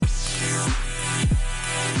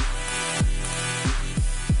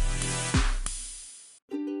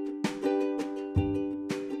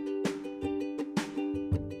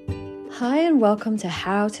and welcome to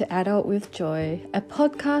How to Adult with Joy, a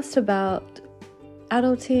podcast about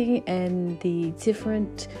adulting and the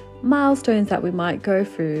different milestones that we might go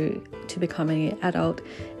through to becoming an adult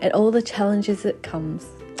and all the challenges that comes.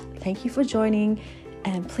 Thank you for joining,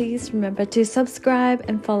 and please remember to subscribe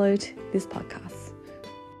and follow this podcast.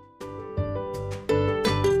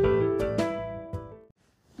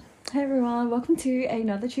 Hey everyone, welcome to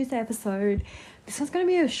another Tuesday episode. This one's going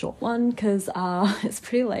to be a short one because it's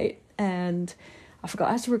pretty late and I forgot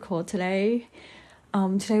I had to record today.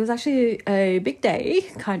 Today was actually a big day,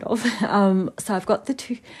 kind of. So I'm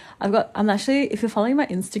actually, if you're following my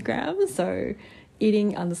Instagram, so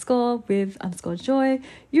eating_with_joy,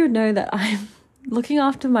 you would know that I'm looking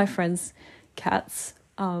after my friends' cats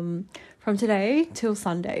from today till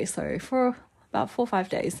Sunday, so for about 4 or 5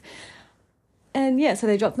 days. And yeah, so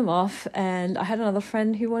they dropped them off, and I had another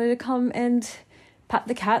friend who wanted to come and pat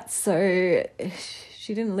the cats, so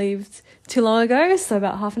she didn't leave too long ago, so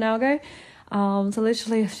about half an hour ago. So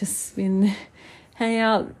literally I've just been hanging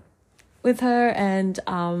out with her and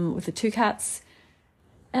with the 2 cats,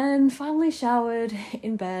 and finally showered,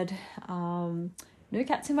 in bed. No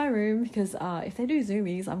cats in my room because if they do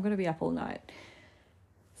zoomies, I'm going to be up all night.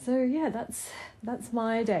 So yeah, that's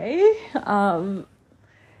my day. Also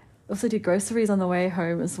did groceries on the way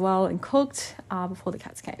home as well and cooked before the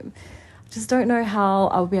cats came. Just don't know how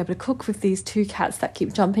I'll be able to cook with these 2 cats that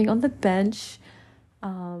keep jumping on the bench.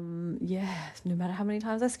 No matter how many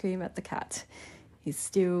times I scream at the cat, he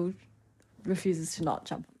still refuses to not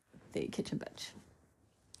jump the kitchen bench.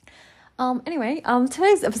 Anyway,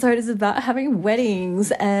 today's episode is about having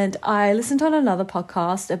weddings, and I listened on another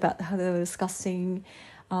podcast about how they were discussing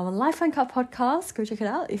Life Uncut podcast. Go check it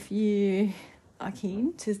out if you are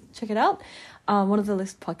keen to check it out. One of the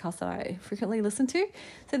podcasts that I frequently listen to.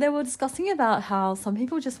 So they were discussing about how some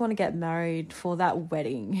people just want to get married for that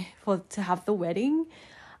wedding, to have the wedding.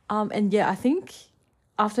 And yeah, I think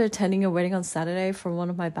after attending a wedding on Saturday from one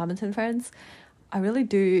of my badminton friends, I really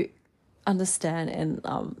do understand and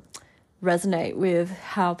resonate with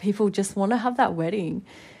how people just want to have that wedding.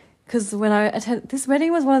 Because when I attended, this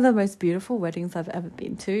wedding was one of the most beautiful weddings I've ever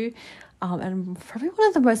been to. And probably one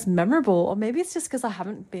of the most memorable, or maybe it's just because I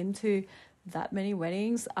haven't been to that many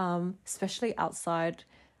weddings, especially outside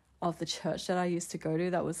of the church that I used to go to.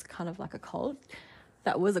 That was kind of like a cult.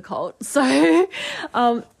 That was a cult. So,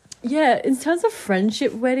 in terms of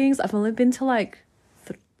friendship weddings, I've only been to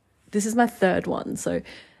this is my 3rd one. So,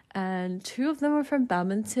 and 2 of them were from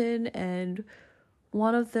badminton, and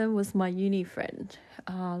one of them was my uni friend.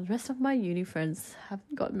 The rest of my uni friends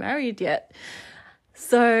haven't got married yet.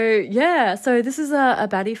 So this is a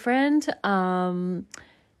baddie friend,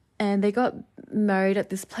 and they got married at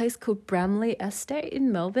this place called Bramley Estate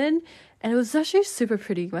in Melbourne, and it was actually super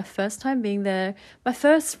pretty. My first time being there, my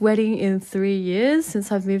first wedding in 3 years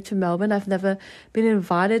since I've moved to Melbourne. I've never been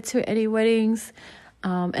invited to any weddings,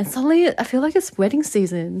 and suddenly I feel like it's wedding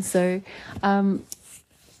season. So I'm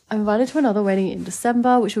invited to another wedding in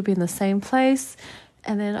December, which will be in the same place.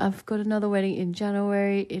 And then I've got another wedding in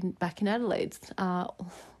January back in Adelaide.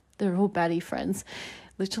 They're all baddie friends.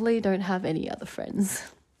 Literally don't have any other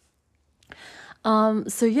friends.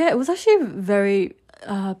 It was actually a very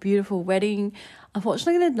beautiful wedding.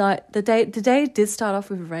 Unfortunately, the day did start off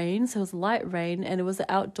with rain. So it was light rain, and it was an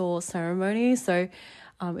outdoor ceremony. So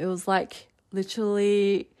it was like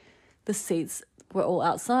literally the seats were all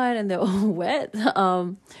outside and they're all wet,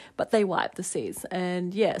 but they wiped the seats.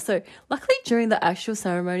 And so luckily during the actual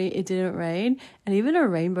ceremony it didn't rain, and even a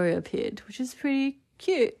rainbow appeared, which is pretty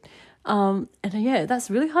cute. That's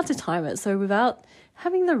really hard to time it, so without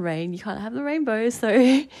having the rain you can't have the rainbow. So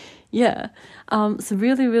it's a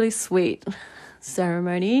really, really sweet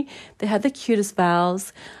ceremony. They had the cutest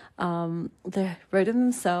vows. They wrote them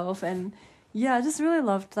themselves, and I just really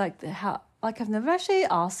loved how I've never actually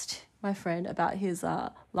asked my friend about his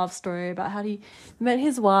love story, about how he met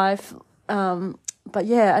his wife. But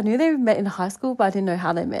I knew they met in high school, but I didn't know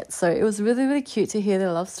how they met. So it was really, really cute to hear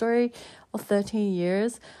their love story of 13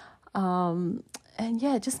 years.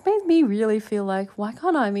 It just made me really feel like, why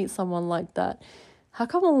can't I meet someone like that? How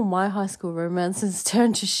come all my high school romances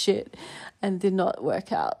turned to shit and did not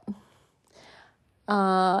work out?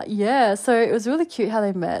 So it was really cute how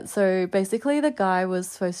they met. So basically the guy was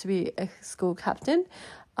supposed to be a school captain.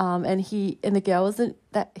 And the girl wasn't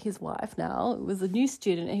that his wife now. It was a new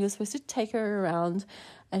student, and he was supposed to take her around,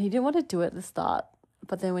 and he didn't want to do it at the start.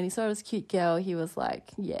 But then when he saw this cute girl, he was like,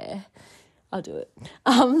 yeah, I'll do it.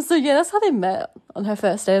 That's how they met on her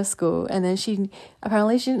first day of school. And then she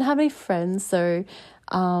didn't have any friends. So,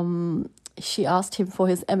 she asked him for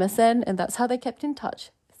his MSN, and that's how they kept in touch.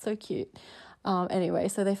 So cute. Anyway,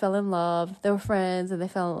 so they fell in love. They were friends and they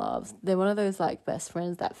fell in love. They're one of those like best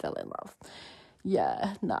friends that fell in love.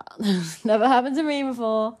 Yeah, nah, never happened to me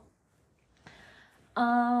before.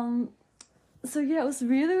 So yeah, it was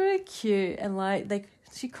really, really cute, and like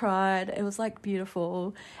she cried. It was like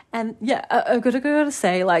beautiful, and yeah, I gotta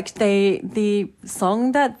say, like the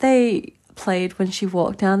song that they played when she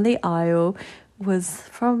walked down the aisle was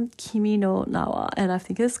from Kimi no Nawa, and I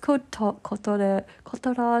think it's called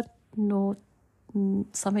Kotora no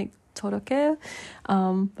something Toroke.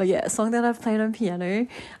 But yeah, a song that I've played on piano.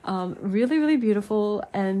 Really, really beautiful.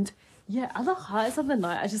 And yeah, other highlights of the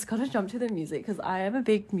night, I just gotta jump to the music because I am a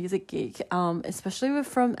big music geek, especially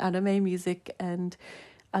from anime music, and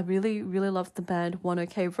I really, really love the band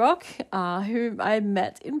 1OK Rock, whom I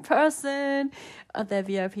met in person at their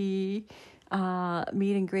VIP meet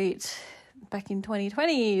and greet back in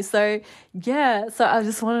 2020. So yeah, so I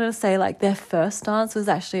just wanted to say, like, their first dance was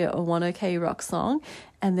actually a 1OK Rock song,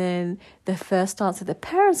 and then their first dance with their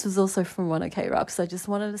parents was also from 1OK Rock. So I just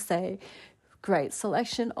wanted to say, great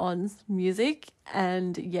selection on music,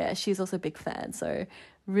 and yeah, she's also a big fan, so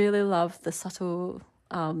really love the subtle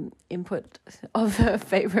input of her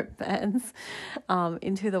favorite bands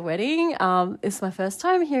into the wedding. It's my first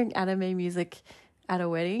time hearing anime music at a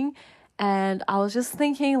wedding, and I was just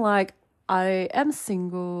thinking, like, I am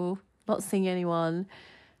single, not seeing anyone,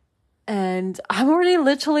 and I'm already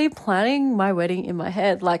literally planning my wedding in my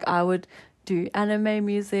head. Like, I would do anime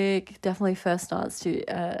music, definitely first dance to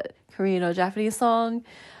a Korean or Japanese song.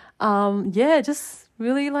 Yeah, just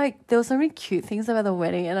really, like, there were so many cute things about the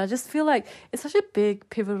wedding, and I just feel like it's such a big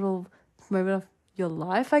pivotal moment of your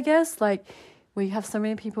life, I guess, like, where you have so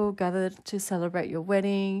many people gathered to celebrate your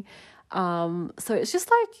wedding. So it's just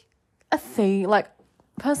like a thing. Like,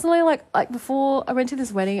 personally, like before I went to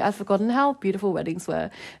this wedding, I'd forgotten how beautiful weddings were,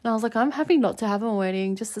 and I was like, I'm happy not to have a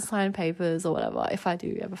wedding, just to sign papers or whatever if I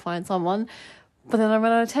do ever find someone. But then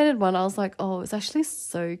when I attended one, I was like, oh, it's actually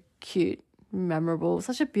so cute, memorable,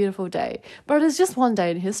 such a beautiful day. But it's just one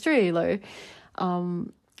day in history, though.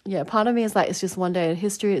 Yeah, part of me is like, it's just one day in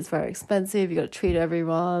history, it's very expensive, you got to treat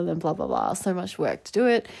everyone and blah blah blah, so much work to do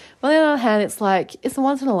it. But on the other hand, it's like, it's a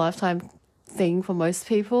once in a lifetime thing for most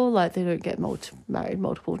people. Like, they don't get married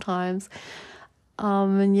multiple times.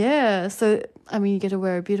 And yeah, so I mean, you get to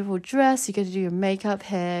wear a beautiful dress, you get to do your makeup,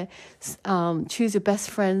 hair, choose your best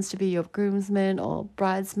friends to be your groomsmen or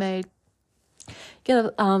bridesmaid, get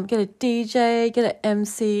a DJ, get an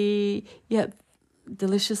MC, you have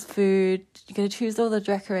delicious food, you get to choose all the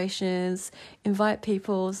decorations, invite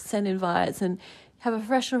people, send invites, and have a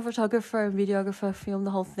professional photographer and videographer film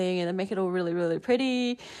the whole thing, and then make it all really, really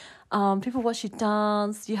pretty. People watch you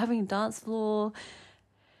dance, you're having a dance floor.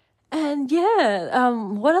 And yeah,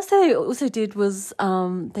 what else they also did was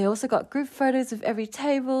they also got group photos of every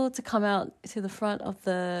table to come out to the front of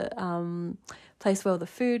the place where all the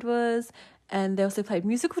food was. And they also played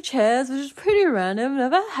musical chairs, which is pretty random.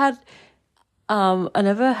 I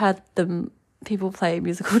never had them people play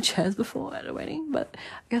musical chairs before at a wedding, but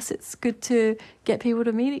I guess it's good to get people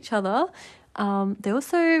to meet each other. They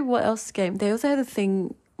also, what else game? They also had a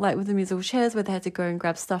thing like with the musical chairs where they had to go and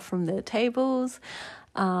grab stuff from their tables.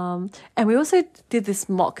 And we also did this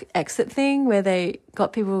mock exit thing where they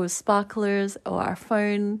got people with sparklers or our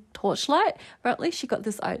phone torchlight. Apparently she got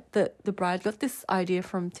this, the bride got this idea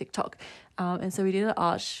from TikTok. And so we did an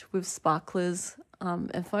arch with sparklers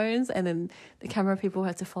and phones, and then the camera people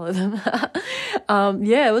had to follow them.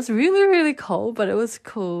 Yeah, it was really, really cold, but it was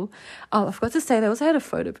cool. I forgot to say they also had a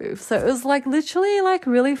photo booth. So it was like literally like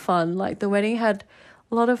really fun. Like, the wedding had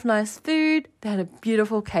a lot of nice food. They had a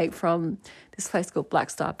beautiful cake from this place called Black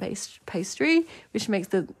Star Pastry, which makes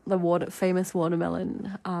the famous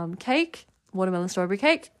watermelon watermelon strawberry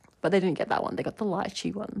cake. But they didn't get that one. They got the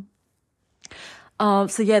lychee one.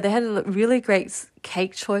 So yeah, they had a really great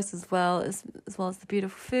cake choice as well as the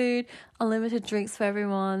beautiful food, unlimited drinks for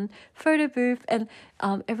everyone, photo booth, and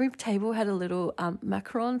every table had a little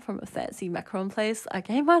macaron from a fancy macaron place. I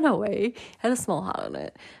gave mine away, had a small heart on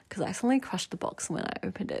it because I accidentally crushed the box when I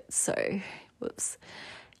opened it. So, whoops.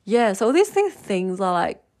 Yeah, so all these things are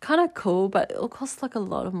like kind of cool, but it'll cost like a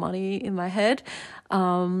lot of money in my head.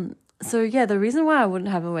 So yeah, the reason why I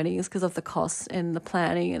wouldn't have a wedding is because of the cost and the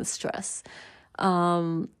planning and the stress.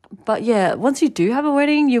 But yeah, once you do have a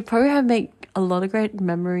wedding, you'll probably make a lot of great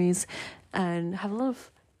memories and have a lot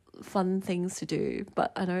of fun things to do.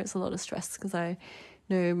 But I know it's a lot of stress because I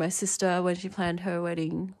know my sister, when she planned her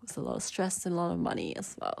wedding, was a lot of stress and a lot of money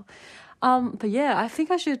as well. But yeah, I think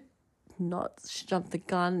I should not jump the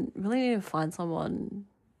gun. Really need to find someone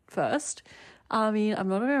first. I mean, I'm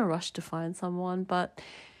not in a rush to find someone, but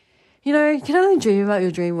you can only dream about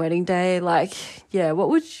your dream wedding day. Like, yeah, what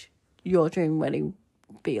would your dream wedding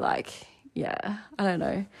be like? Yeah, I don't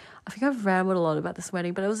know. I think I've rambled a lot about this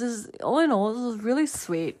wedding, but it was just, all in all, it was really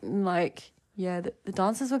sweet. And like, yeah, the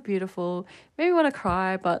dances were beautiful. Made me want to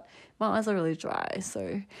cry, but my eyes are really dry.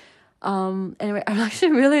 So, anyway, I'm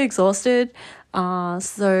actually really exhausted.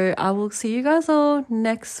 So I will see you guys all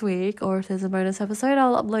next week, or if there's a bonus episode,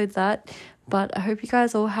 I'll upload that. But I hope you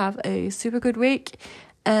guys all have a super good week.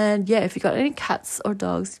 And yeah, if you got any cats or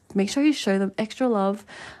dogs, make sure you show them extra love.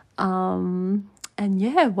 And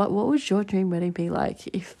yeah, what would your dream wedding be like?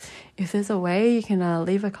 If there's a way, you can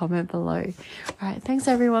leave a comment below. All right, thanks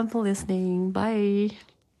everyone for listening. Bye.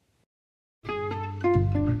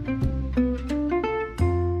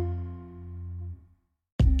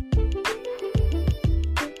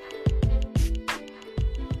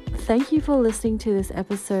 Thank you for listening to this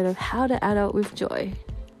episode of How to Adult with Joy.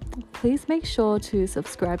 Please make sure to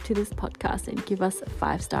subscribe to this podcast and give us a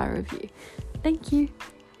 5-star review. Thank you.